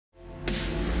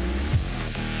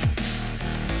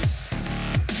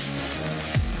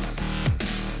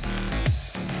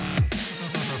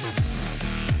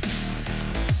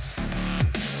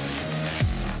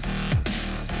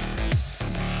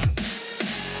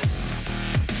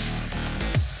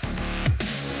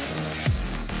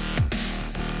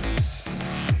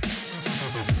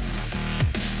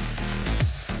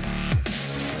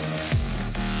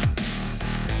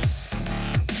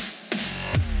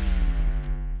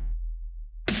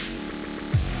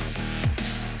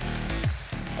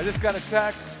I just got a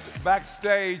text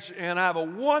backstage, and I have a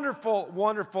wonderful,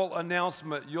 wonderful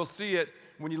announcement. You'll see it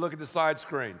when you look at the side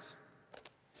screens.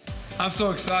 I'm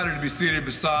so excited to be seated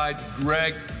beside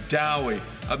Greg Dowie.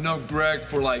 I've known Greg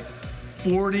for like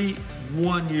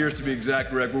 41 years to be exact,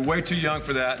 Greg. We're way too young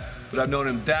for that, but I've known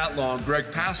him that long.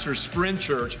 Greg pastors Friend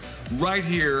Church right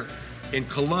here in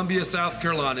Columbia, South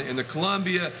Carolina. In the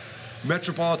Columbia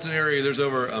metropolitan area, there's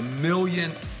over 1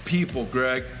 million people,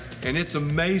 Greg, and it's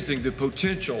amazing the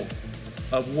potential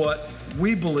of what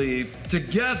we believe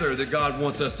together that God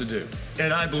wants us to do.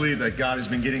 And I believe that God has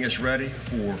been getting us ready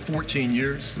for 14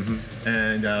 years,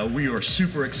 and we are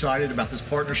super excited about this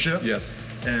partnership. Yes.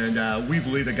 And we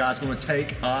believe that God's going to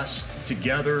take us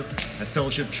together at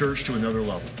Fellowship Church to another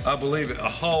level. I believe it, a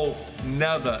whole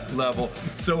nother level.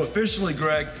 So officially,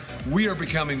 Greg, we are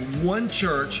becoming one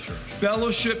church,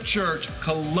 Fellowship Church,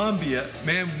 Columbia.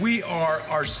 Man, we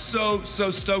are so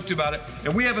stoked about it.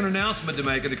 And we have an announcement to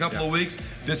make in a couple of weeks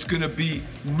that's going to be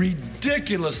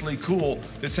ridiculously cool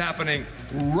that's happening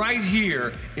right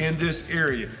here in this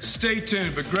area. Stay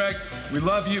tuned. But Greg, we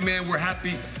love you, man. We're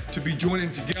happy to be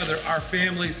joining together our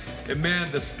families. And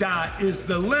man, the sky is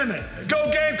the limit.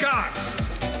 Go Gamecocks!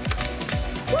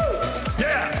 Woo!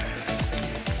 Yeah!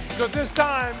 So at this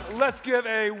time, let's give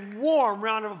a warm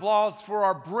round of applause for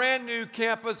our brand new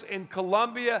campus in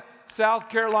Columbia, South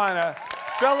Carolina,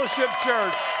 Fellowship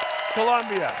Church,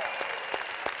 Columbia.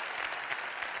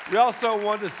 We also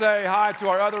want to say hi to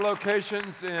our other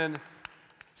locations in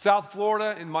South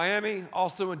Florida, in Miami,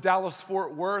 also in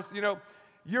Dallas-Fort Worth. You know,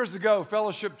 years ago,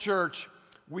 Fellowship Church,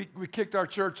 we kicked our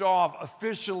church off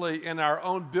officially in our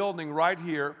own building right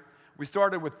here. We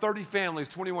started with 30 families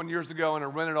 21 years ago in a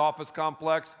rented office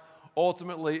complex.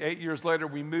 Ultimately, 8 years later,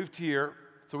 we moved here,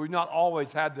 so we've not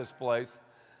always had this place.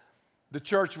 The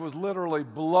church was literally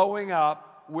blowing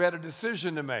up. We had a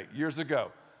decision to make years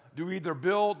ago. Do we either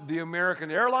build the American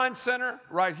Airlines Center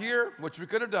right here, which we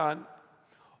could have done,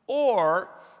 or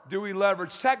do we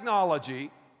leverage technology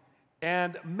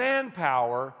and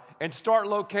manpower and start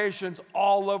locations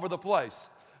all over the place?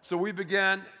 So we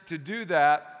began to do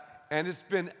that, and it's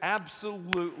been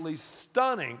absolutely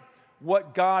stunning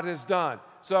what God has done.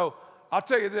 So I'll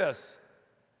tell you this,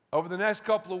 over the next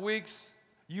couple of weeks,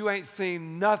 you ain't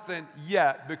seen nothing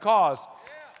yet because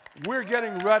we're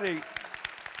getting ready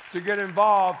to get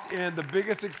involved in the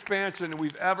biggest expansion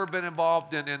we've ever been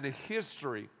involved in the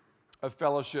history of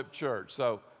Fellowship Church.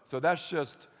 So that's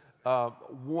just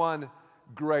one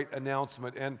great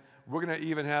announcement. And we're going to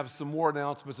even have some more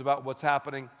announcements about what's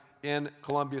happening in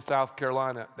Columbia, South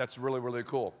Carolina. That's really, really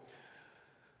cool.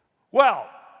 Well,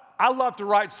 I love to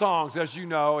write songs, as you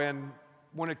know, and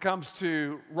when it comes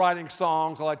to writing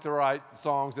songs, I like to write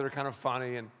songs that are kind of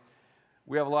funny, and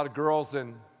we have a lot of girls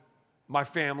in my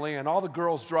family, and all the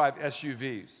girls drive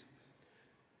SUVs.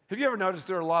 Have you ever noticed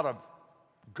there are a lot of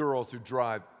girls who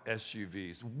drive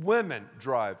SUVs? Women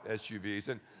drive SUVs,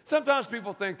 and sometimes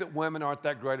people think that women aren't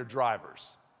that great of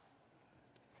drivers.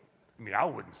 I mean, I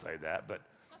wouldn't say that, but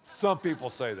some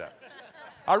people say that.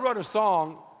 I wrote a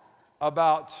song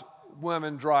about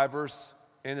women drivers,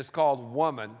 and it's called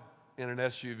Woman in an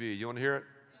SUV. You want to hear it?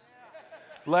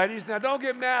 Yeah. Ladies, now don't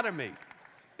get mad at me.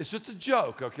 It's just a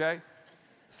joke, okay?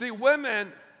 See,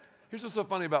 women, here's what's so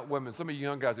funny about women. Some of you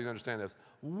young guys, you understand this.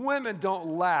 Women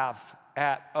don't laugh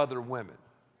at other women.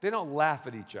 They don't laugh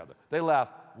at each other. They laugh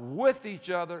with each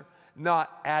other,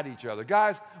 not at each other.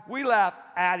 Guys, we laugh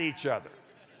at each other,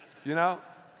 you know?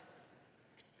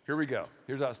 Here we go.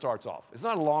 Here's how it starts off. It's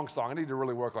not a long song. I need to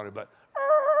really work on it, but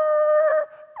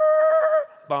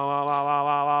the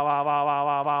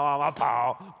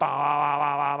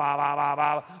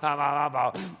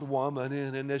woman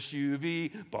in an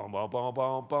SUV, boom, boom, boom,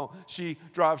 boom, boom. She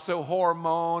drives so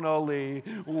hormonally.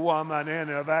 Woman in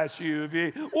an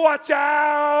SUV, watch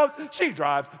out! She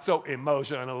drives so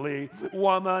emotionally.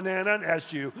 Woman in an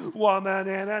SUV, woman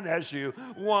in an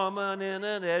SUV, woman in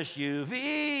an SUV.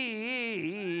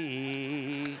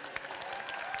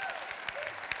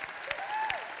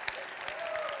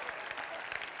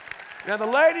 Now, the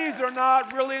ladies are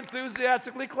not really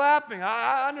enthusiastically clapping.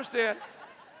 I understand.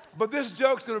 But this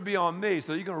joke's going to be on me,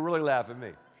 so you're going to really laugh at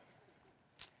me.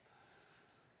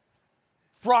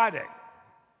 Friday,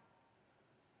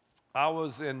 I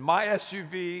was in my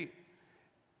SUV,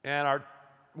 and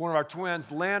one of our twins,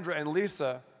 Landra and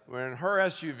Lisa, were in her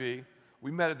SUV.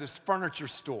 We met at this furniture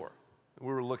store.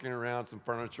 We were looking around some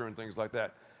furniture and things like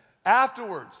that.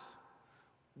 Afterwards,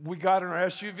 we got in our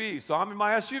SUV. So I'm in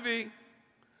my SUV.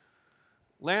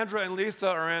 Landra and Lisa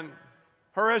are in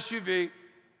her SUV.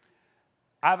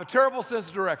 I have a terrible sense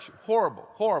of direction. Horrible,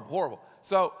 horrible, horrible.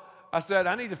 So I said,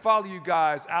 I need to follow you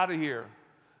guys out of here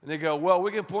And they go, well,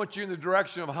 we can point you in the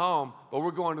direction of home, but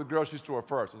we're going to the grocery store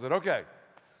first. I said, okay.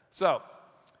 So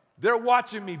they're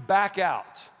watching me back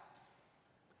out.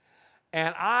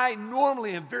 And I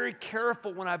normally am very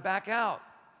careful when I back out.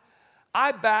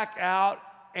 I back out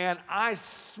and I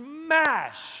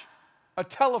smash a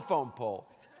telephone pole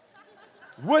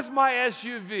with my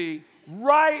SUV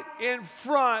right in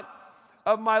front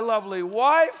of my lovely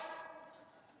wife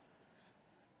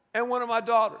and one of my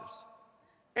daughters.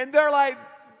 And they're like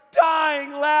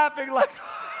dying laughing, like,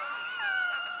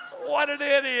 what an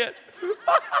idiot.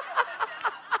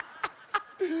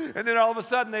 And then all of a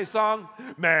sudden they sung,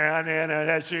 man in an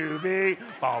SUV,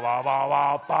 bow, bow, bow,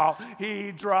 bow, bow.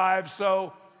 He drives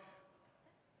so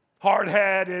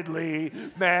hard-headedly,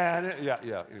 man.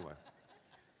 Yeah, anyway.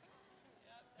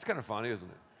 It's kind of funny, isn't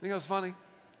it? Think it was funny?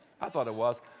 I thought it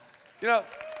was.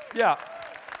 Yeah.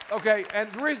 Okay,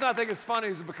 and the reason I think it's funny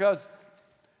is because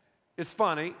it's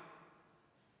funny.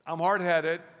 I'm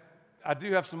hard-headed. I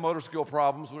do have some motor skill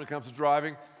problems when it comes to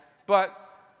driving. But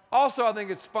also I think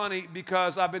it's funny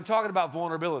because I've been talking about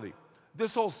vulnerability.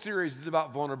 This whole series is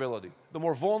about vulnerability. The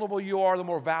more vulnerable you are, the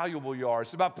more valuable you are.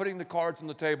 It's about putting the cards on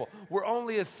the table. We're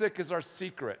only as sick as our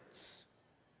secrets.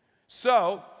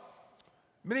 So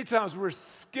many times we're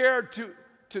scared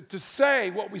to say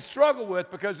what we struggle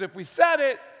with, because if we said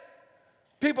it,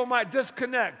 people might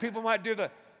disconnect. People might do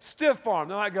the stiff arm.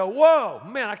 They might go, whoa,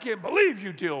 man, I can't believe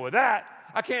you deal with that.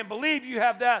 I can't believe you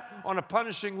have that on a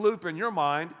punishing loop in your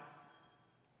mind.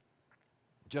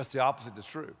 Just the opposite is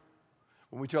true.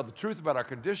 When we tell the truth about our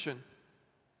condition,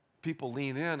 people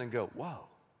lean in and go, whoa,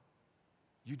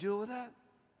 you deal with that?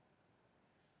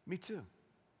 Me too.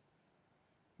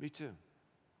 Me too.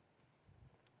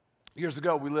 Years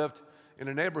ago, we lived in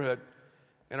a neighborhood,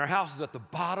 and our house is at the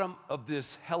bottom of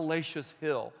this hellacious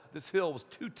hill. This hill was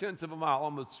 2/10 of a mile,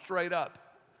 almost straight up.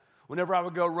 Whenever I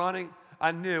would go running,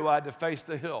 I knew I had to face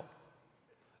the hill.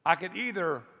 I could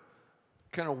either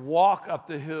kind of walk up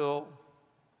the hill,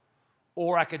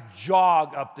 or I could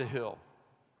jog up the hill.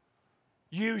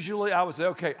 Usually I would say,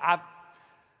 okay,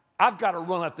 I've got to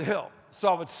run up the hill. So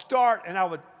I would start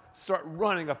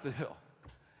running up the hill.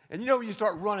 And when you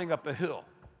start running up a hill,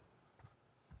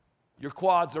 your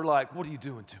quads are like, what are you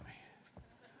doing to me?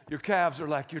 Your calves are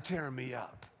like, you're tearing me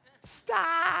up.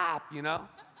 Stop,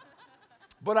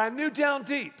 But I knew down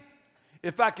deep,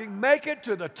 if I can make it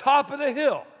to the top of the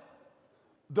hill,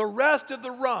 the rest of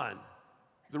the run,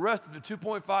 the rest of the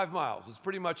 2.5 miles is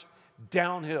pretty much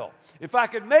downhill. If I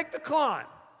could make the climb,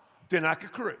 then I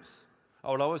could cruise. I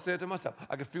would always say it to myself.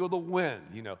 I could feel the wind,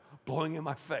 blowing in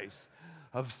my face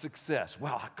of success.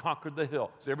 Wow, I conquered the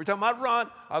hill. So every time I'd run,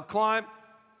 I'd climb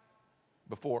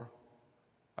before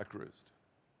I cruised.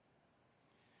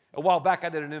 A while back, I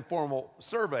did an informal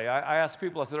survey. I asked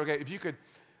people, I said, okay, if you could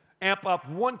amp up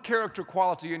one character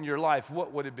quality in your life,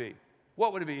 what would it be?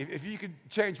 What would it be? If you could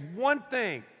change one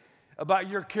thing about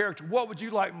your character, what would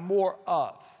you like more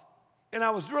of? And I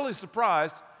was really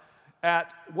surprised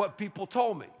at what people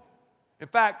told me. In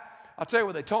fact, I'll tell you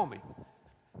what they told me.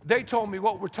 They told me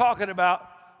what we're talking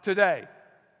about today.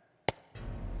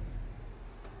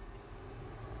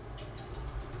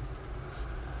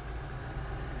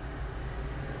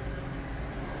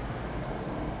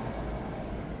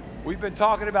 We've been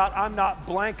talking about I'm not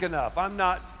blank enough, I'm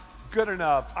not good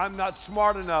enough, I'm not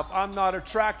smart enough, I'm not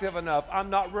attractive enough, I'm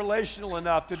not relational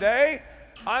enough. Today,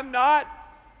 I'm not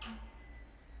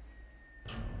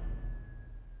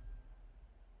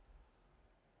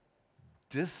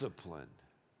disciplined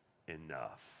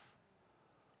enough.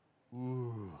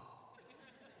 Ooh.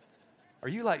 Are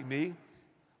you like me?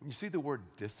 When you see the word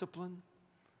discipline,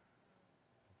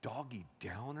 doggy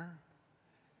downer,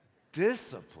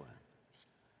 discipline.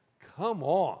 Come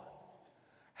on.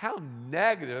 How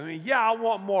negative. I mean, yeah, I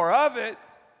want more of it,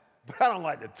 but I don't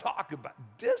like to talk about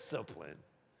discipline.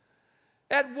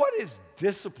 And what is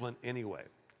discipline anyway?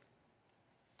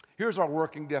 Here's our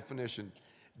working definition.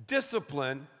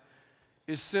 Discipline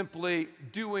is simply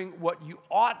doing what you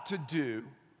ought to do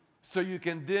so you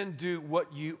can then do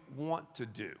what you want to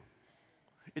do.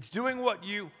 It's doing what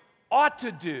you ought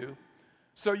to do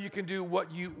so you can do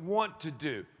what you want to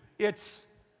do. It's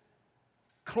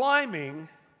climbing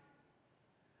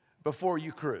before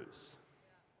you cruise.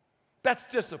 That's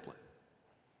discipline.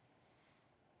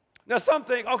 Now some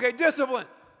think, okay, discipline.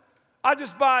 I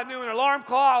just buy a new alarm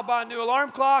clock. I'll buy a new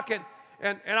alarm clock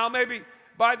and I'll maybe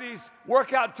buy these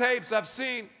workout tapes I've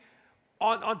seen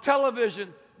on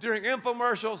television during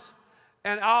infomercials,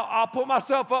 and I'll put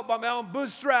myself up by my own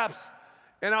bootstraps,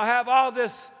 and I'll have all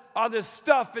this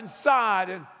stuff inside,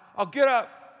 and I'll get up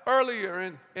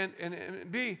earlier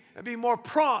and be more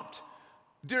prompt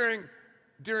during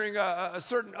during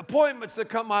certain appointments that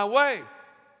come my way.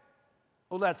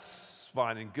 Well, that's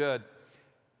fine and good.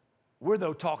 We're,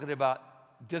 though, talking about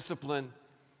discipline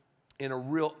in a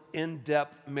real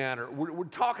in-depth manner. We're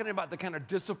talking about the kind of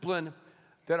discipline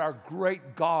that our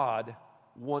great God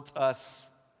wants us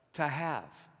to have.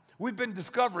 We've been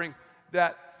discovering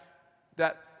that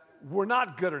we're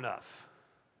not good enough.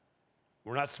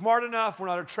 We're not smart enough. We're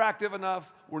not attractive enough.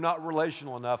 We're not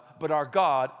relational enough. But our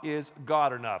God is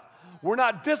God enough. We're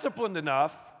not disciplined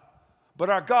enough. But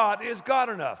our God is God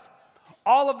enough.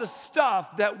 All of the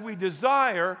stuff that we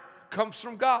desire comes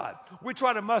from God. We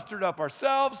try to muster it up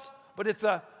ourselves, but it's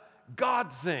a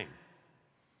God thing.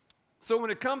 So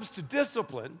when it comes to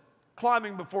discipline,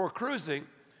 climbing before cruising,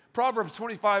 Proverbs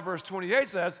 25, verse 28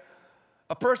 says,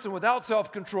 a person without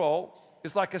self-control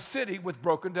is like a city with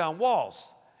broken down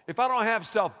walls. If I don't have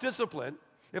self-discipline,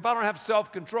 if I don't have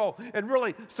self-control, and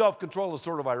really self-control is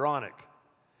sort of ironic.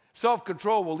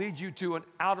 Self-control will lead you to an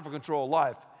out-of-control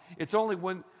life. It's only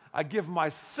when I give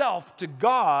myself to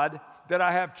God that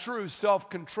I have true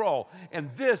self-control. And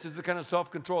this is the kind of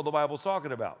self-control the Bible's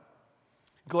talking about.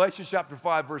 Galatians chapter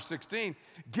 5, verse 16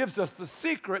 gives us the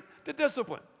secret to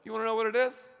discipline. You want to know what it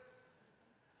is?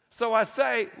 So I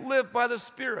say, live by the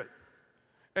Spirit,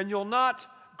 and you'll not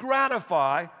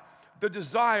gratify the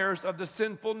desires of the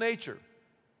sinful nature.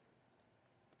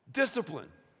 Discipline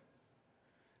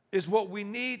is what we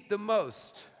need the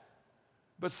most,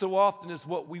 but so often is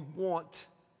what we want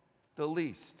the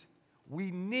least.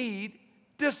 We need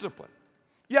discipline.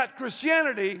 Yet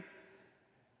Christianity,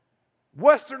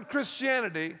 Western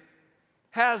Christianity,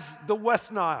 has the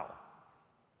West Nile.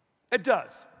 It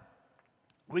does.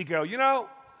 We go, you know,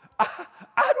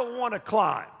 I don't want to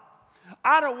climb.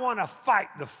 I don't want to fight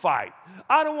the fight.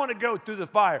 I don't want to go through the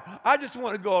fire. I just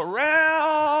want to go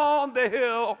around the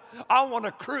hill. I want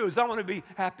to cruise. I want to be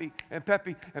happy and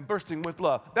peppy and bursting with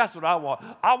love. That's what I want.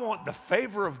 I want the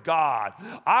favor of God.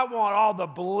 I want all the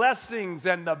blessings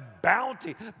and the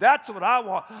bounty. That's what I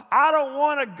want. I don't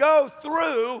want to go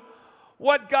through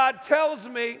what God tells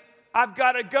me I've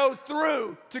got to go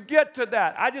through to get to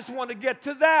that. I just want to get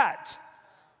to that.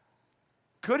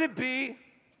 Could it be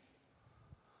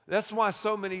that's why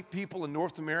so many people in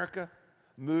North America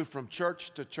move from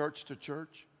church to church to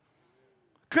church?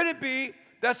 Could it be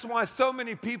that's why so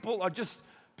many people are just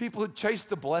people who chase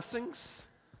the blessings?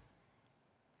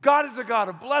 God is a God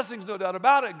of blessings, no doubt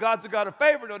about it. God's a God of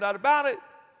favor, no doubt about it.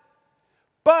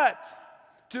 But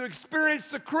to experience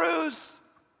the cruise,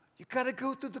 you got to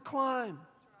go through the climb.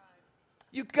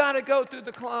 You got to go through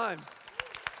the climb.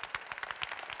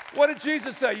 What did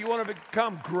Jesus say? You want to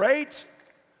become great?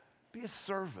 Be a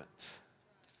servant.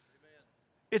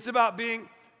 It's about being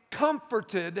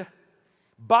comforted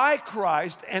by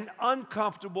Christ and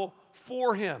uncomfortable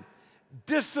for Him.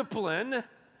 Discipline,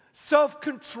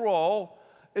 self-control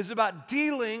is about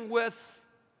dealing with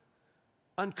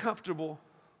uncomfortable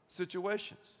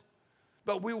situations.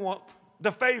 But we want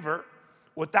the favor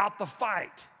without the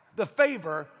fight, the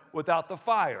favor without the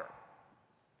fire.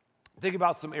 Think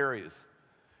about some areas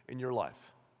in your life.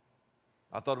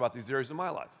 I thought about these areas in my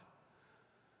life.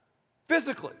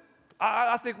 Physically,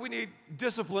 I think we need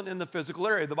discipline in the physical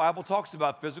area. The Bible talks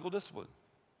about physical discipline.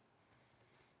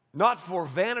 Not for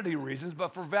vanity reasons,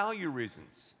 but for value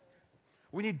reasons.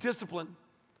 We need discipline.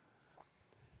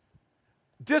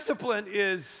 Discipline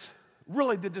is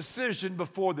really the decision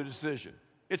before the decision.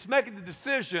 It's making the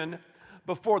decision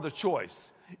before the choice.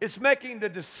 It's making the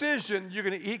decision you're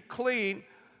going to eat clean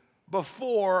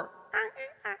before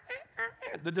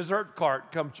the dessert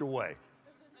cart comes your way.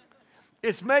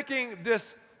 It's making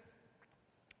this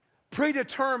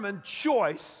predetermined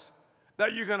choice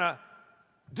that you're going to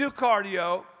do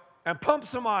cardio and pump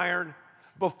some iron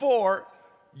before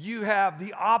you have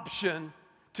the option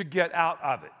to get out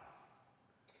of it.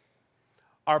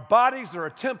 Our bodies are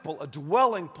a temple, a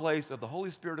dwelling place of the Holy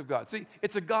Spirit of God. See,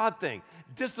 it's a God thing.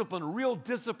 Discipline, real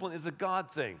discipline is a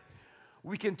God thing.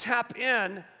 We can tap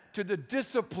in to the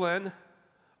discipline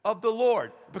of the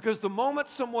Lord. Because the moment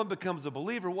someone becomes a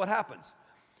believer, what happens?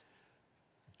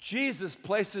 Jesus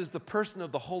places the person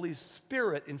of the Holy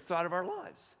Spirit inside of our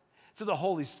lives. So the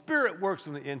Holy Spirit works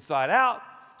from the inside out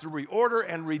to reorder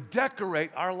and redecorate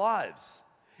our lives.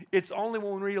 It's only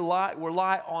when we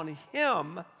rely on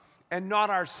Him and not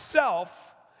ourselves.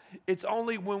 It's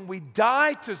only when we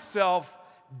die to self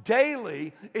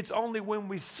daily. It's only when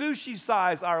we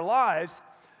sushi-size our lives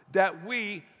that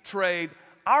we trade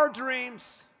our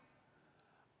dreams,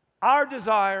 our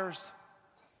desires,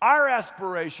 our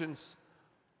aspirations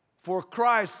for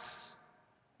Christ's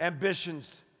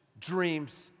ambitions,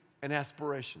 dreams, and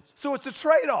aspirations. So it's a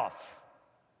trade-off.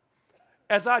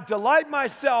 as I delight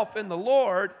myself in the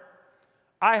Lord,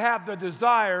 I have the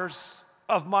desires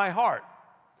of my heart.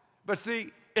 But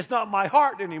see, it's not my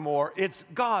heart anymore, it's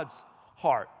God's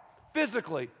heart.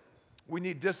 Physically, we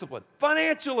need discipline.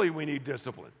 Financially, we need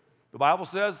discipline. The Bible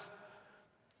says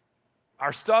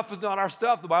our stuff is not our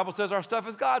stuff. The Bible says our stuff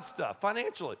is God's stuff,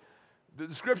 financially.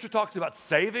 The Scripture talks about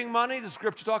saving money. The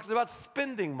Scripture talks about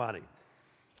spending money.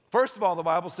 First of all, the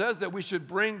Bible says that we should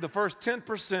bring the first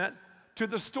 10% to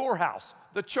the storehouse,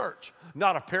 the church.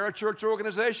 Not a parachurch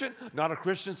organization, not a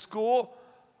Christian school,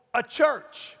 a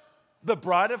church, the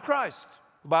bride of Christ.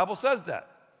 The Bible says that.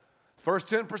 First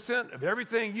 10% of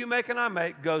everything you make and I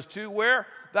make goes to where?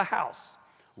 The house.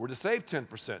 We're to save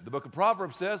 10%. The book of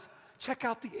Proverbs says, check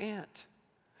out the ant.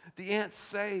 The ant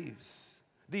saves.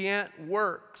 The ant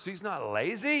works. He's not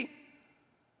lazy.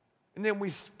 And then we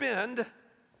spend,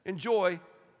 enjoy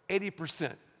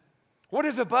 80%. What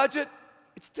is a budget?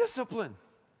 It's discipline.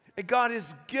 And God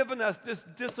has given us this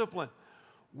discipline.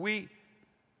 We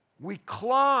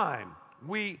climb.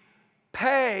 We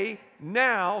pay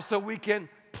now so we can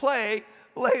play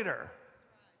later.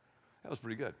 That was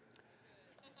pretty good.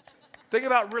 Think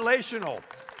about relational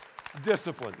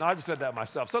discipline. Now, I just said that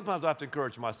myself. Sometimes I have to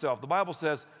encourage myself. The Bible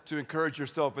says to encourage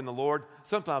yourself in the Lord.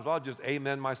 Sometimes I'll just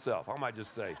amen myself. I might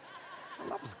just say, well,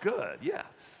 that was good,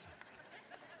 yes.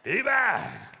 Amen.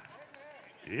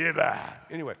 Amen.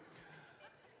 Anyway,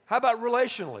 how about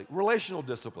relationally? Relational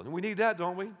discipline. We need that,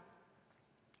 don't we?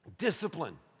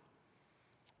 Discipline.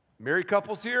 Married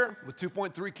couples here with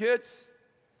 2.3 kids,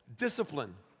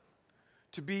 discipline.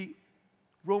 To be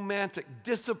romantic,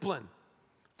 discipline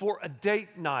for a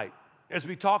date night, as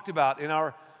we talked about in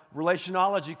our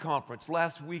Relationology conference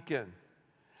last weekend.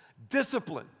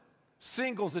 Discipline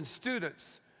singles and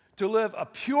students to live a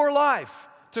pure life,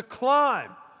 to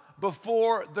climb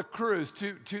before the cruise,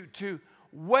 to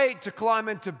wait to climb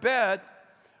into bed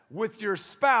with your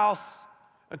spouse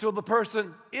until the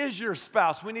person is your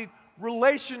spouse. We need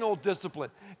relational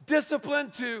discipline.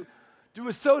 Discipline to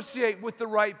associate with the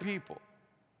right people.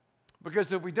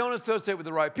 Because if we don't associate with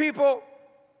the right people,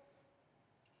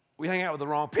 we hang out with the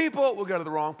wrong people, we'll go to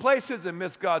the wrong places and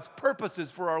miss God's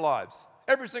purposes for our lives.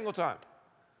 Every single time.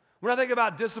 When I think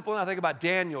about discipline, I think about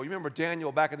Daniel. You remember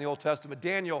Daniel back in the Old Testament?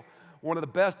 Daniel, one of the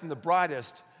best and the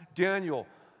brightest. Daniel,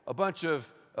 a bunch of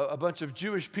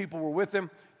Jewish people were with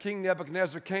him. King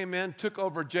Nebuchadnezzar came in, took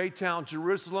over J-Town,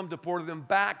 Jerusalem, deported them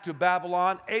back to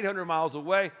Babylon, 800 miles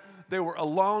away. They were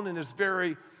alone in this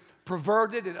very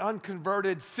perverted and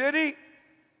unconverted city.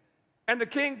 And the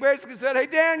king basically said, hey,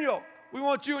 Daniel, we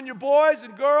want you and your boys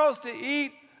and girls to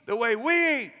eat the way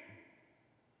we eat.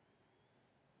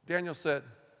 Daniel said,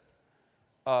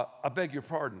 I beg your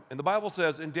pardon. And the Bible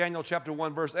says in Daniel chapter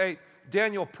 1, verse 8,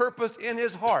 Daniel purposed in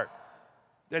his heart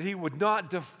that he would not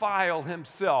defile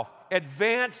himself.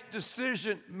 Advanced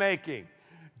decision making,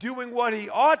 doing what he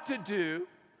ought to do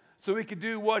so he could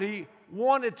do what he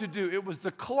wanted to do. It was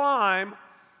the climb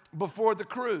before the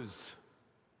cruise.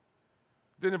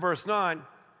 Then in verse 9,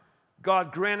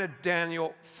 God granted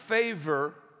Daniel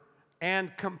favor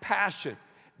and compassion.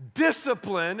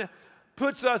 Discipline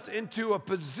puts us into a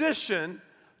position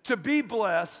to be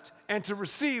blessed and to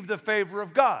receive the favor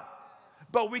of God.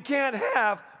 But we can't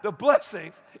have the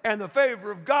blessing and the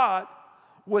favor of God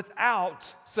without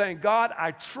saying, God,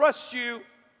 I trust you.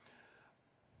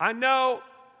 I know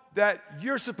that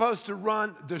you're supposed to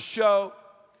run the show.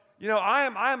 You know, I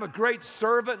am a great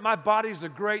servant. My body's a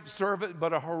great servant,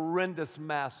 but a horrendous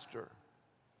master.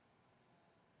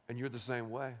 And you're the same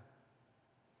way.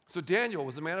 So Daniel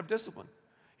was a man of discipline.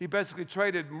 He basically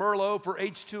traded Merlot for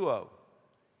H2O.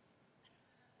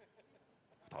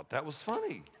 I thought that was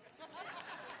funny.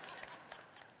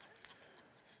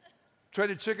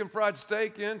 Traded chicken fried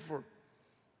steak in for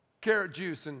carrot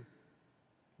juice and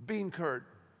bean curd.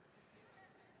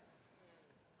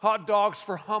 Hot dogs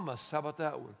for hummus. How about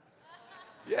that one?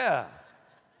 Yeah.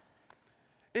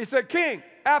 He said, King,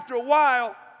 after a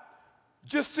while,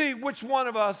 just see which one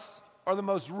of us are the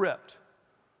most ripped.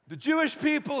 The Jewish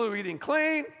people who are eating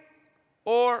clean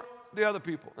or the other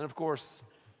people. And of course,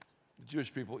 the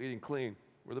Jewish people eating clean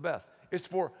were the best. It's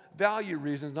for value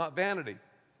reasons, not vanity.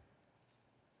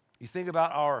 You think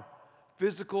about our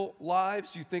physical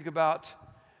lives, you think about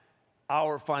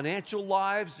our financial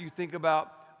lives, you think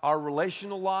about our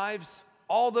relational lives.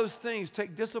 All those things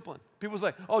take discipline. People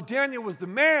say, oh, Daniel was the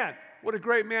man. What a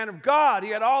great man of God. He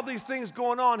had all these things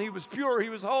going on. He was pure, he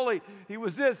was holy, he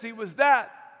was this, he was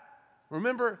that.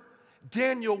 Remember,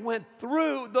 Daniel went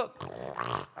through the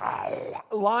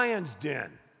lion's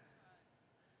den,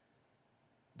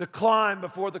 the climb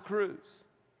before the cruise.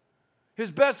 His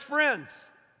best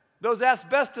friends Those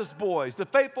asbestos boys, the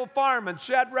faithful firemen,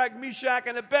 Shadrach, Meshach,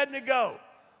 and Abednego,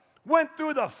 went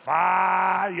through the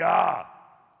fire.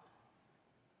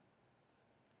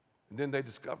 And then they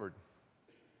discovered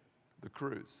the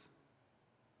cruise.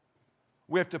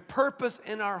 We have to purpose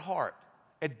in our heart,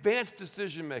 advanced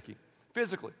decision making,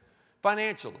 physically,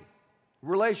 financially,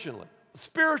 relationally,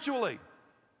 spiritually.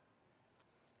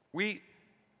 We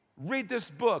read this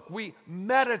book, we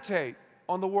meditate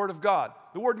on the Word of God.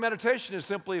 The word meditation is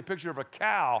simply a picture of a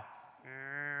cow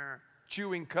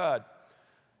chewing cud.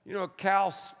 You know, a cow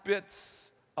spits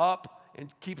up and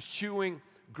keeps chewing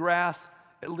grass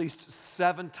at least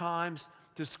 7 times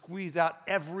to squeeze out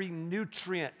every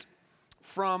nutrient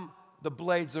from the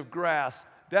blades of grass.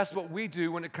 That's what we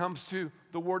do when it comes to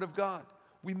the Word of God.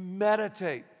 We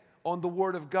meditate on the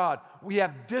Word of God. We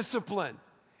have discipline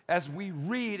as we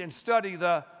read and study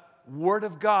the Word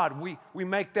of God. We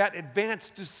make that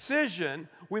advanced decision.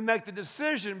 We make the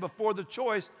decision before the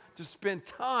choice to spend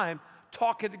time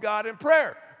talking to God in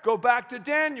prayer. Go back to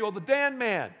Daniel, the Dan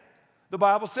man. The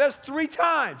Bible says 3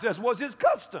 times, as was his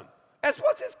custom. As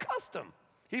was his custom,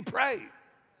 he prayed.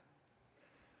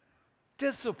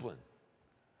 Discipline.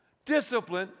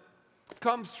 Discipline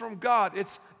comes from God.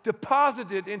 It's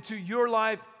deposited into your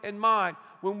life and mine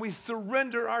when we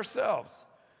surrender ourselves.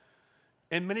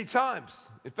 And many times,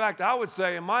 in fact, I would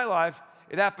say in my life,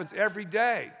 it happens every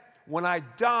day when I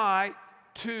die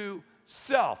to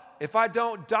self. If I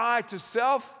don't die to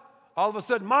self, all of a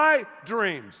sudden my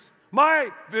dreams,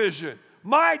 my vision,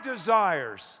 my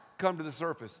desires come to the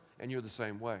surface, and you're the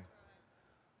same way.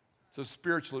 So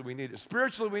spiritually, we need it.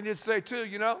 Spiritually, we need to say too,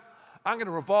 you know, I'm going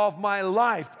to revolve my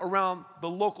life around the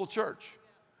local church.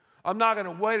 I'm not going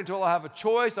to wait until I have a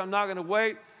choice. I'm not going to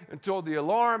wait until the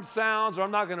alarm sounds, or I'm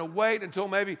not going to wait until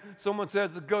maybe someone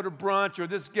says to go to brunch or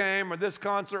this game or this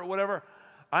concert or whatever.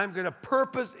 I'm going to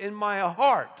purpose in my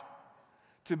heart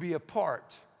to be a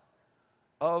part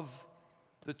of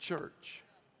the church.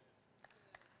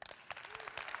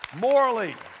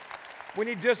 Morally, we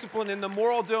need discipline in the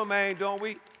moral domain, don't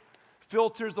we?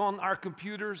 Filters on our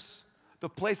computers, the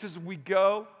places we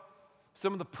go,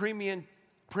 some of the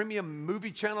premium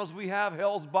movie channels we have,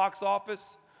 Hell's Box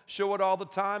Office, show it all the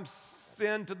time,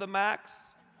 Sin to the Max,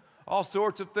 all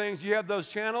sorts of things. You have those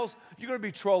channels, you're going to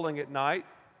be trolling at night.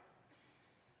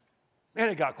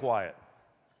 And it got quiet.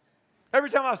 Every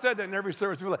time I said that in every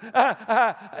service, people were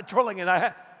like, trolling at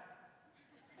night.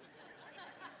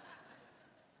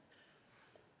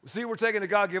 See, we're taking a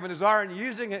God-given desire and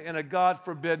using it in a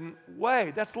God-forbidden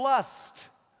way. That's lust.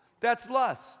 That's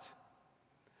lust.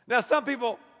 Now, some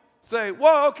people say,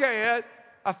 whoa, okay, Ed,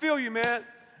 I feel you, man.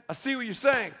 I see what you're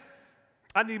saying.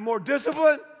 I need more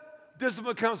discipline.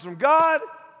 Discipline comes from God.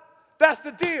 That's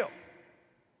the deal.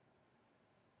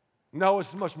 No,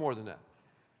 it's much more than that.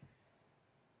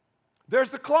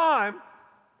 There's the climb.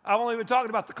 I've only been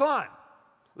talking about the climb.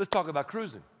 Let's talk about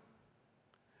cruising.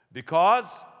 Because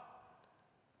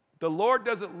the Lord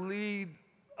doesn't lead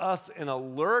us in a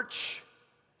lurch.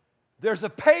 There's a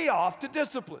payoff to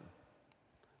discipline.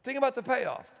 Think about the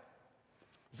payoff.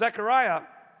 Zechariah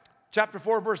chapter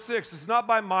 4, verse 6, it's not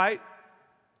by might,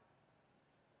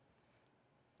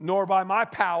 nor by my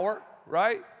power,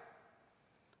 right?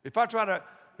 If I try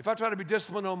to be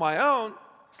disciplined on my own,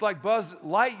 it's like Buzz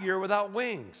Lightyear without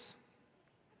wings.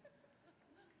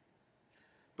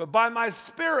 But by my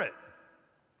Spirit,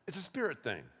 it's a spirit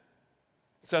thing,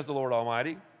 says the Lord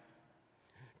Almighty.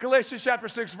 Galatians chapter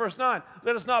 6, verse 9,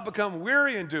 let us not become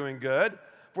weary in doing good,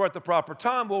 for at the proper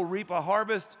time we'll reap a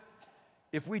harvest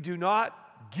if we do not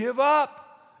give up.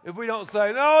 If we don't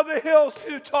say, no, the hill's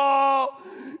too tall,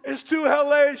 it's too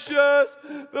hellacious,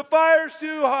 the fire's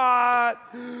too hot,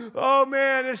 oh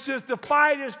man, it's just the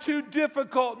fight is too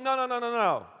difficult.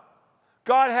 No.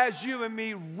 God has you and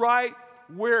me right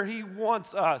where He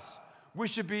wants us. We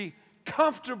should be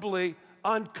comfortably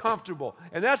uncomfortable.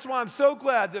 And that's why I'm so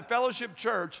glad that Fellowship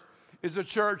Church is a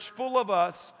church full of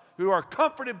us who are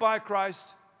comforted by Christ,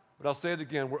 but I'll say it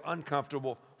again, we're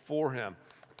uncomfortable for Him.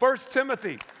 1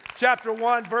 Timothy chapter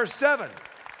 1, verse 7.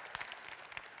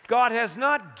 God has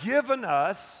not given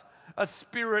us a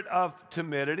spirit of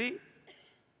timidity.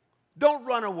 Don't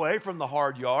run away from the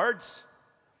hard yards,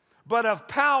 but of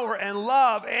power and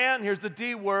love, and here's the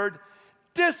D word,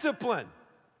 discipline.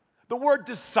 The word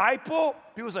disciple,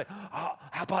 people say, oh,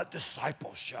 how about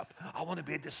discipleship? I want to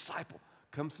be a disciple.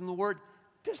 Comes from the word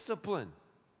discipline.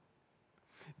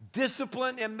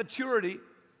 Discipline and maturity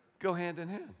go hand in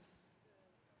hand.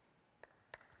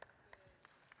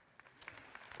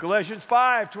 Galatians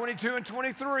 5, 22 and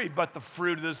 23, but the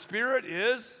fruit of the Spirit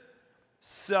is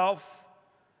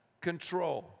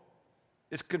self-control.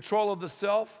 It's control of the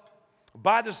self,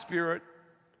 by the Spirit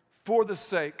for the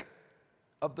sake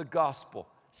of the gospel.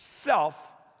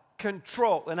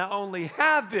 Self-control. And I only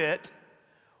have it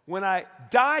when I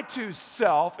die to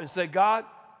self and say, God,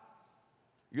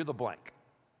 you're the blank.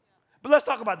 But let's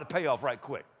talk about the payoff right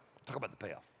quick. Talk about the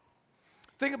payoff.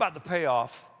 Think about the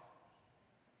payoff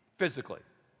physically.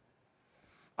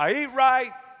 I eat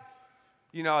right.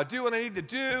 I do what I need to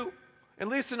do. And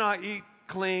Lisa and I eat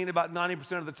clean about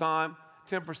 90% of the time.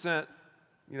 10%,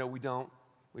 we don't.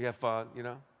 We have fun,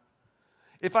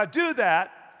 If I do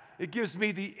that, it gives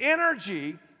me the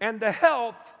energy and the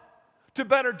health to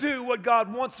better do what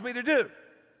God wants me to do.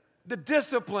 The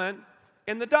discipline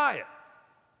in the diet.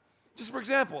 Just for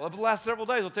example, over the last several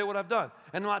days, I'll tell you what I've done.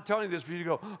 And I'm not telling you this for you to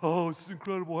go, oh, it's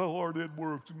incredible how hard it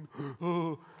works.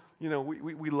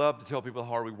 We love to tell people how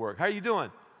hard we work. How are you doing?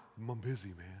 I'm busy,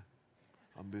 man.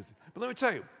 I'm busy. But let me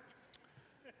tell you,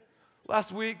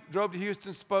 last week, drove to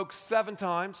Houston, spoke 7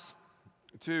 times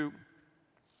to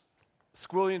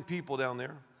squillion people down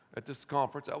there at this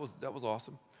conference. That was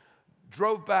awesome.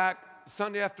 Drove back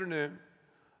Sunday afternoon.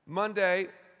 Monday,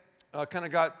 kind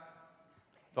of got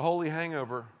the holy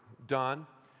hangover done.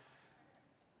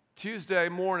 Tuesday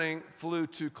morning, flew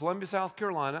to Columbia, South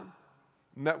Carolina,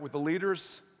 met with the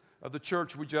leaders of the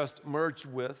church we just merged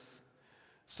with,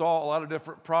 saw a lot of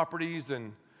different properties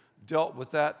and dealt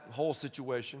with that whole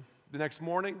situation. The next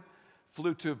morning,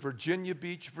 flew to Virginia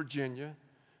Beach, Virginia,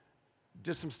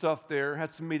 did some stuff there,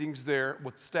 had some meetings there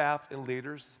with staff and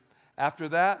leaders. After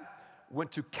that,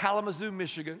 went to Kalamazoo,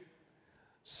 Michigan,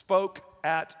 spoke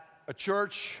at a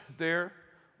church there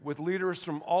with leaders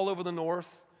from all over the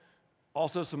north,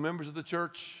 also some members of the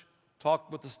church,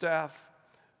 talked with the staff,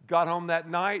 got home that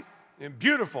night in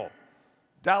beautiful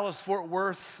Dallas-Fort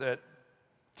Worth at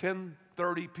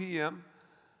 10:30 p.m.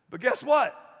 But guess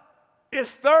what?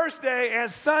 It's Thursday and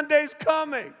Sunday's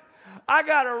coming. I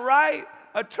got to write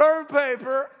a term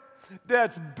paper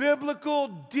that's biblical,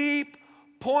 deep,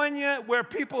 poignant, where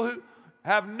people who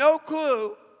have no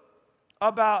clue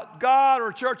about God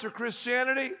or church or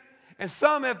Christianity, and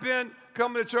some have been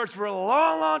coming to church for a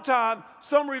long, long time.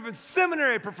 Some are even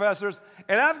seminary professors,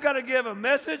 and I've got to give a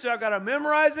message. I've got to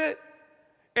memorize it,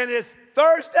 and it's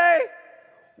Thursday?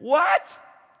 What?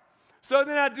 So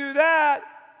then I do that,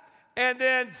 and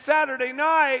then Saturday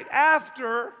night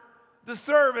after the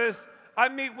service, I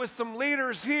meet with some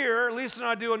leaders here. Lisa and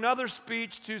I do another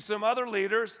speech to some other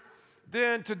leaders.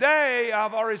 Then today,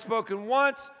 I've already spoken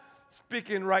once,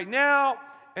 speaking right now,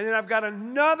 and then I've got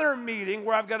another meeting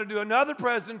where I've got to do another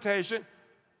presentation.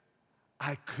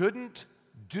 I couldn't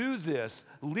do this.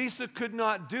 Lisa could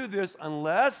not do this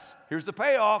unless, here's the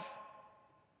payoff,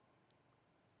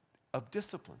 of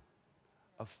discipline,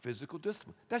 of physical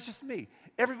discipline. That's just me.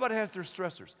 Everybody has their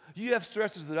stressors. You have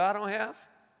stressors that I don't have.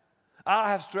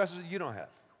 I have stressors that you don't have.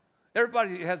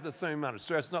 Everybody has the same amount of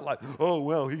stress. It's not like, oh,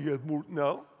 well, he has more.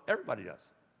 No, everybody does.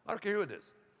 I don't care who it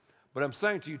is. But I'm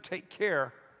saying to you, take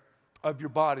care of your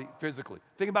body physically.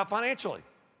 Think about financially.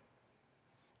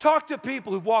 Talk to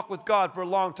people who've walked with God for a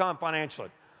long time financially.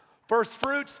 First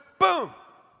fruits, boom,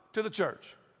 to the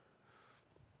church.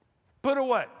 Put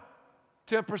away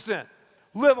 10%.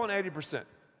 Live on 80%.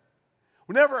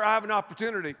 Whenever I have an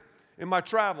opportunity in my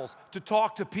travels to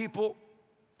talk to people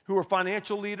who are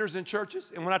financial leaders in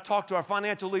churches, and when I talk to our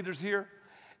financial leaders here,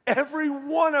 every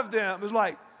one of them is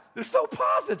like, they're so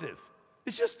positive.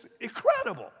 It's just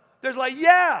incredible. They're like,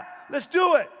 yeah, let's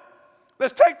do it.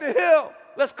 Let's take the hill.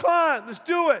 Let's climb. Let's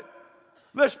do it.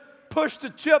 Let's push the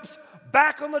chips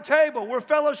back on the table. We're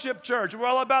Fellowship Church. We're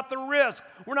all about the risk.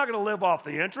 We're not going to live off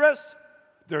the interest.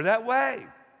 They're that way.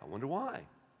 I wonder why.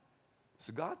 It's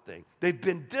a God thing. They've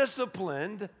been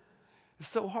disciplined. It's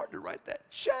so hard to write that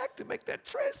check, to make that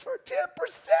transfer. 10%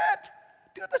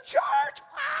 to the church.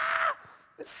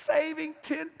 It's saving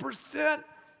 10%,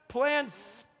 planned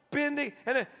spending,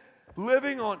 and then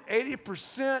living on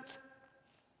 80%.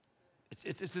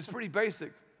 It's just pretty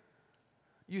basic.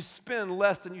 You spend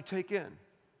less than you take in.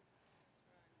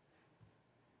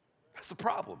 That's the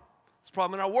problem. It's a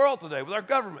problem in our world today with our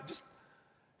government. Just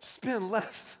spend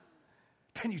less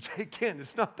than you take in.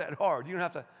 It's not that hard. You don't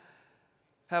have to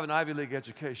have an Ivy League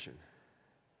education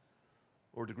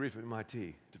or a degree from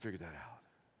MIT to figure that out.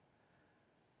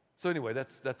 So anyway,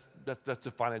 that's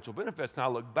the financial benefits. Now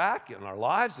I look back in our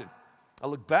lives, and I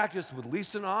look back just with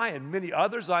Lisa and I and many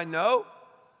others I know,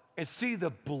 and see the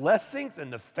blessings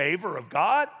and the favor of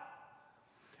God.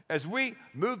 As we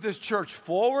move this church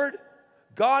forward,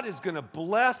 God is going to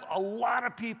bless a lot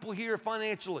of people here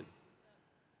financially.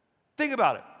 Think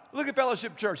about it. Look at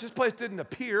Fellowship Church. This place didn't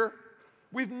appear.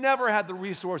 We've never had the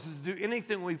resources to do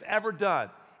anything we've ever done,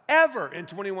 ever in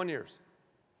 21 years.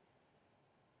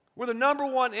 We're the number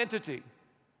one entity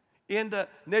in the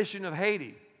nation of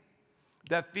Haiti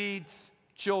that feeds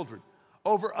children.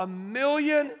 Over 1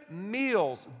 million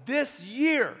meals this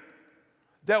year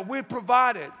that we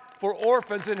provided for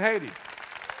orphans in Haiti.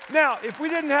 Now, if we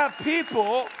didn't have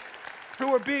people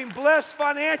who were being blessed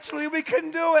financially, we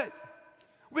couldn't do it.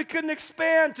 We couldn't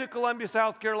expand to Columbia,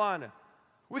 South Carolina.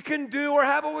 We couldn't do or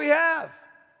have what we have.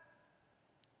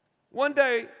 One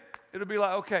day, it'll be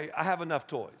like, okay, I have enough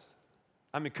toys.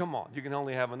 I mean, come on, you can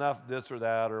only have enough this or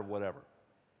that or whatever.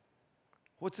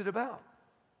 What's it about?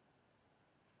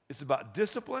 It's about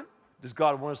discipline. Does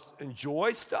God want us to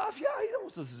enjoy stuff? Yeah, He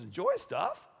wants us to enjoy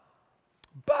stuff.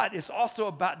 But it's also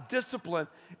about discipline.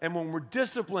 And when we're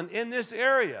disciplined in this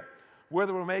area,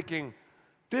 whether we're making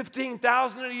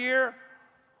 $15,000 a year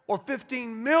or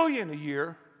 $15 million a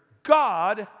year,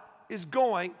 God is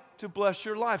going to bless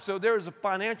your life. So there's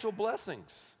financial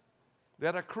blessings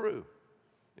that accrue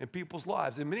in people's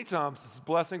lives. And many times it's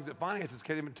blessings that finances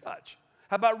can't even touch.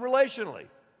 How about relationally?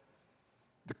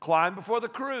 The climb before the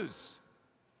cruise.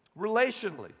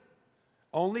 Relationally.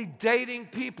 Only dating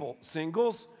people,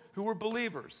 singles who were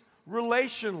believers.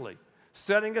 Relationally.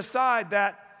 Setting aside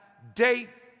that date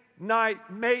night,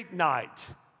 mate night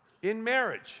in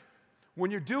marriage.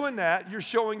 When you're doing that, you're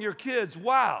showing your kids,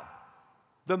 wow,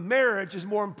 the marriage is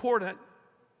more important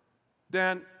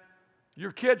than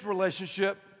your kids'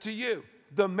 relationship to you.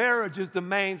 The marriage is the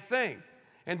main thing.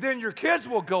 And then your kids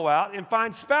will go out and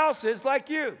find spouses like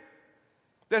you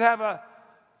that have a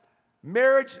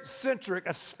marriage-centric,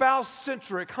 a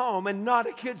spouse-centric home and not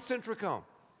a kid-centric home.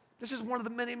 This is one of the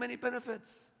many, many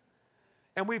benefits.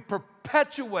 And we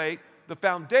perpetuate the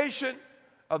foundation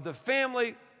of the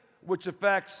family, which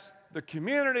affects the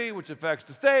community, which affects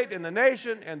the state and the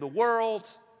nation and the world.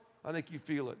 I think you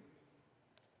feel it.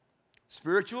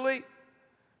 Spiritually,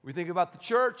 we think about the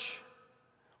church.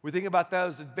 We think about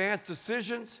those advanced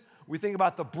decisions. We think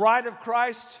about the bride of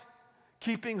Christ,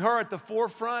 keeping her at the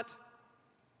forefront.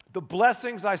 The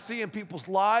blessings I see in people's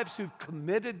lives who've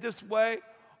committed this way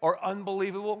are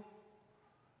unbelievable.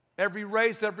 Every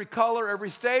race, every color, every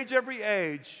stage, every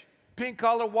age, pink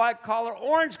collar, white collar,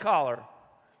 orange collar,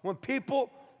 when people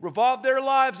revolve their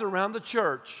lives around the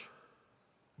church,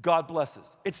 God blesses.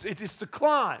 It's the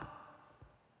climb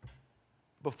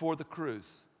before the cruise.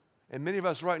 And many of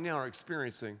us right now are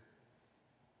experiencing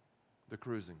the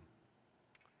cruising.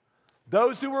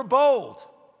 Those who were bold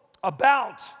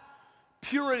about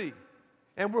purity,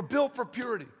 and were built for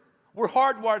purity, were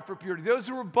hardwired for purity. Those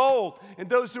who were bold and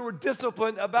those who were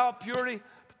disciplined about purity,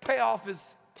 the payoff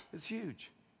is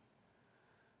huge.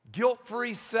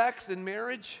 Guilt-free sex in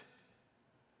marriage,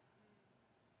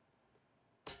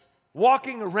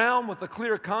 walking around with a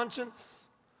clear conscience,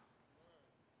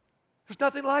 there's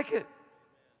nothing like it.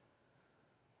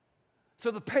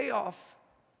 So the payoff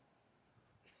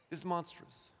is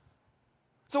monstrous.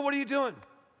 So what are you doing?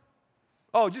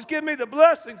 Oh, just give me the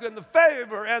blessings and the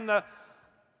favor and the...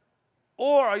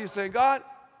 Or are you saying, God,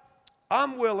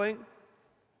 I'm willing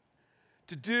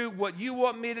to do what you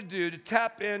want me to do, to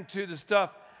tap into the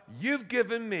stuff you've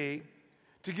given me,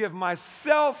 to give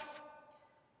myself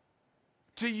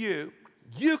to you.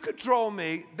 You control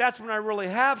me. That's when I really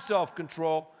have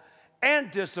self-control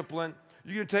and discipline.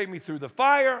 You're going to take me through the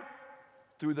fire,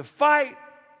 through the fight,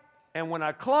 and when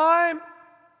I climb,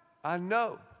 I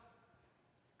know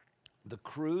the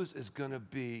cruise is going to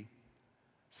be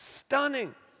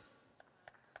stunning.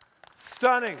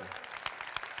 Stunning.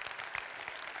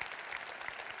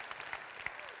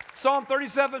 Psalm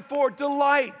 37:4,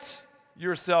 delight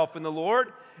yourself in the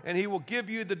Lord, and He will give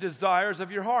you the desires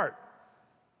of your heart.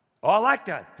 Oh, I like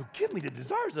that. He'll give me the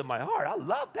desires of my heart. I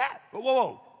love that. Whoa, whoa,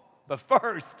 whoa. But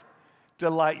first,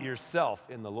 delight yourself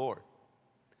in the Lord.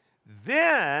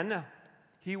 Then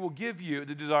He will give you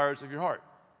the desires of your heart.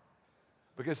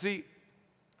 Because see,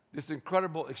 this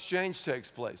incredible exchange takes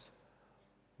place.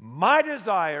 My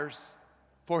desires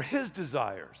for His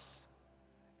desires.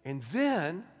 And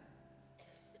then,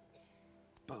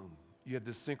 boom, you have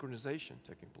this synchronization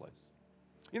taking place.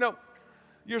 You know,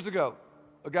 years ago,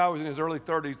 a guy was in his early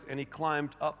 30s and he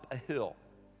climbed up a hill.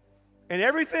 And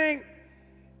everything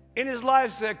in his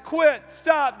life said, quit,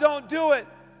 stop, don't do it.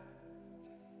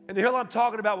 And the hill I'm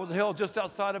talking about was a hill just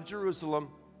outside of Jerusalem,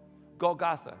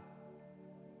 Golgotha.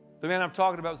 The man I'm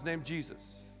talking about was named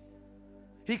Jesus.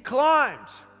 He climbed.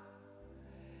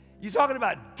 You're talking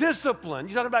about discipline.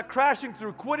 You're talking about crashing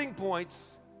through quitting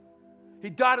points.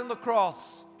 He died on the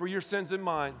cross for your sins and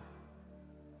mine.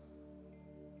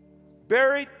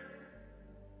 Buried,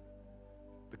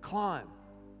 the climb.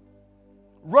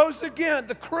 Rose again,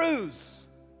 the cruise.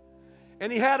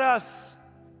 And He had us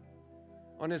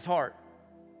on His heart.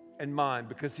 and mine,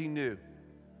 because he knew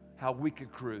how we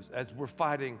could cruise as we're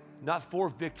fighting not for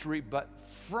victory, but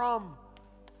from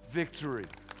victory.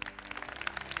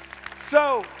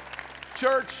 So,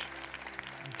 church,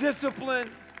 discipline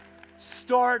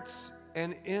starts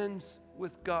and ends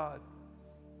with God.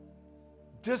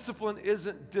 Discipline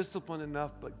isn't discipline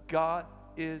enough, but God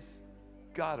is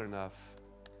God enough.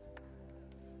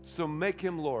 So make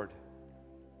him Lord,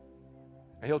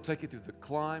 and he'll take you through the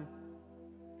climb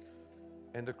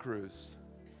and the cruise.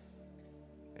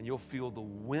 And you'll feel the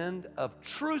wind of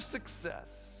true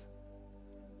success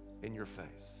in your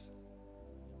face.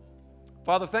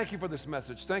 Father, thank you for this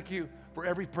message. Thank you for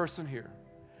every person here.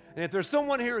 And if there's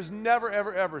someone here who's never,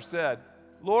 ever, ever said,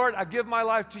 Lord, I give my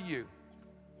life to you,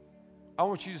 I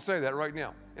want you to say that right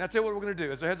now. And I'll tell you what we're going to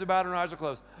do. As our heads are bowed and our eyes are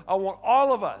closed, I want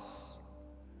all of us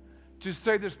to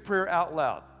say this prayer out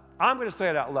loud. I'm going to say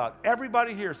it out loud.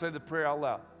 Everybody here say the prayer out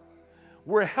loud.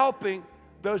 We're helping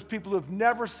those people who've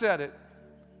never said it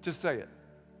to say it.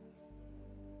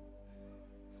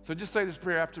 So just say this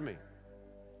prayer after me.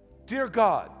 Dear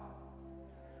God,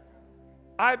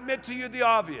 I admit to you the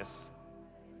obvious,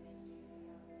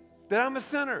 that I'm a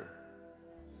sinner,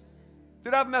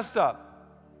 that I've messed up.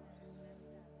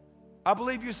 I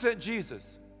believe you sent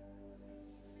Jesus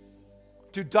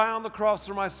to die on the cross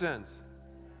for my sins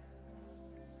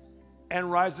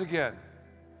and rise again.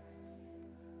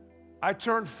 I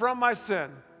turn from my sin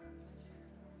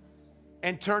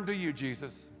and turn to you,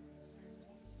 Jesus.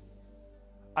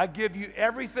 I give you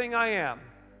everything I am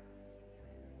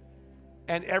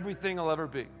and everything I'll ever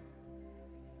be.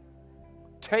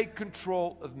 Take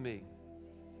control of me.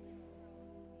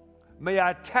 May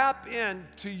I tap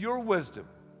into your wisdom,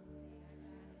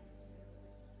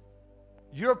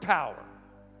 your power,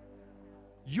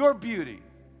 your beauty,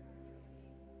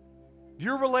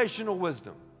 your relational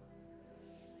wisdom,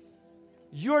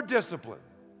 your discipline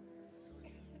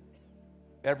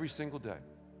every single day.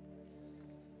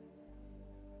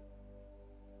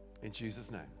 In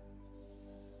Jesus' name.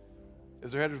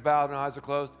 As our heads are bowed and our eyes are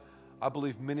closed, I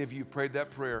believe many of you prayed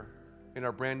that prayer in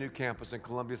our brand new campus in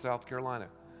Columbia, South Carolina.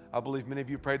 I believe many of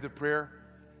you prayed the prayer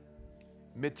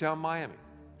Midtown Miami,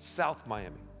 South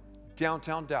Miami,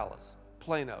 downtown Dallas,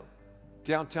 Plano,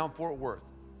 downtown Fort Worth,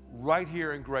 right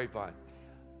here in Grapevine.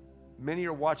 Many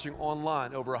are watching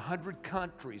online. Over 100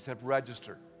 countries have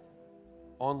registered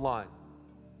online.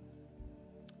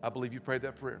 I believe you prayed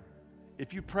that prayer.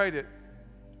 If you prayed it,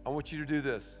 I want you to do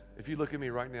this. If you look at me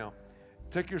right now,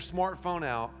 take your smartphone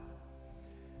out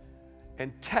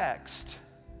and text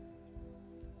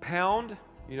pound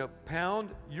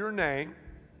your name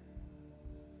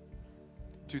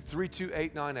to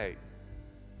 32898.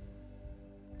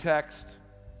 Text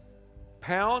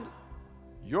pound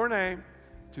your name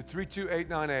to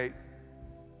 32898,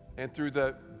 and through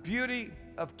the beauty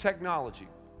of technology,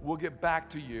 we'll get back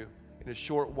to you in a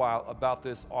short while about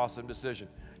this awesome decision.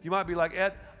 You might be like,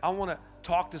 Ed, I want to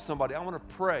talk to somebody. I want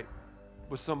to pray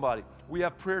with somebody. We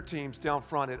have prayer teams down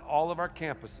front at all of our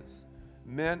campuses,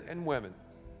 men and women,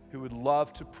 who would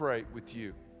love to pray with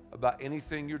you about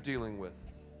anything you're dealing with.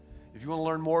 If you want to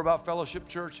learn more about Fellowship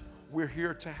Church, we're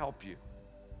here to help you.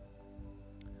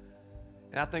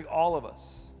 And I think all of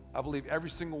us, I believe every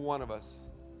single one of us,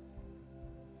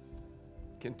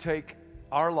 can take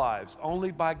our lives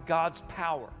only by God's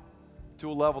power to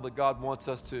a level that God wants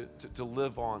us to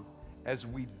live on as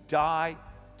we die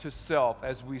to self,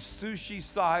 as we sushi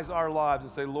size our lives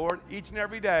and say, Lord, each and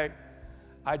every day,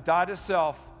 I die to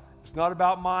self. It's not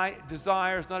about my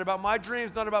desires, not about my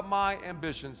dreams, not about my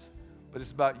ambitions, but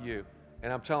it's about you.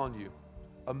 And I'm telling you,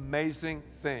 amazing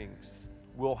things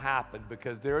will happen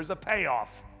because there is a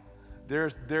payoff.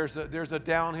 There's a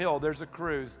downhill, there's a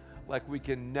cruise like we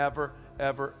can never,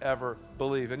 ever, ever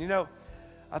believe. And you know,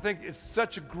 I think it's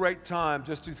such a great time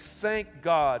just to thank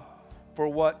God for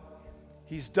what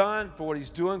He's done, for what He's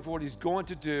doing, for what He's going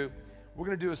to do. We're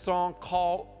going to do a song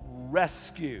called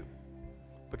Rescue,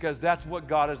 because that's what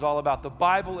God is all about. The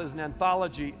Bible is an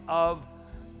anthology of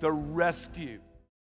the rescue.